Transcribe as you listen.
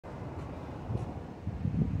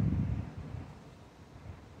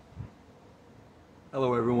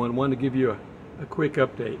Hello everyone, wanted to give you a quick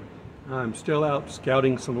update. I'm still out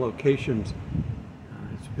scouting some locations.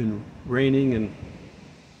 It's been raining and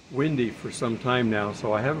windy for some time now,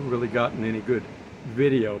 so I haven't really gotten any good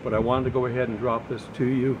video, but I wanted to go ahead and drop this to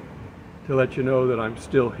you to let you know that I'm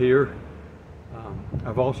still here.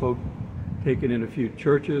 I've also taken in a few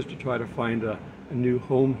churches to try to find a new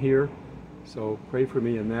home here, so pray for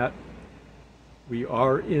me in that. We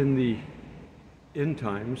are in the end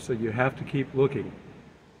times, so you have to keep looking.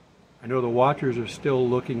 I know the watchers are still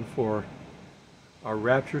looking for our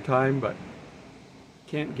rapture time, but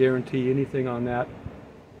can't guarantee anything on that.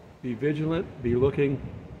 Be vigilant, be looking,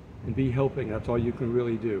 and be helping. That's all you can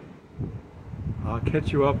really do. I'll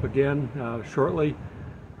catch you up again shortly.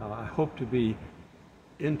 I hope to be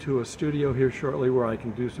into a studio here shortly where I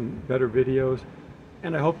can do some better videos,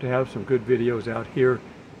 and I hope to have some good videos out here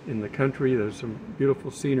in the country. There's some beautiful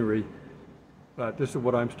scenery, but this is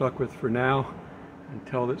what I'm stuck with for now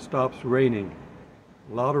until it stops raining.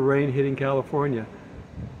 A lot of rain hitting California.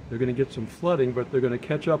 They're going to get some flooding, but they're going to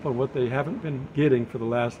catch up on what they haven't been getting for the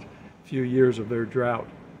last few years of their drought.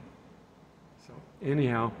 So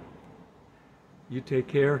anyhow, you take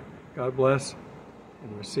care, God bless,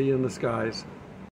 and we'll see you in the skies.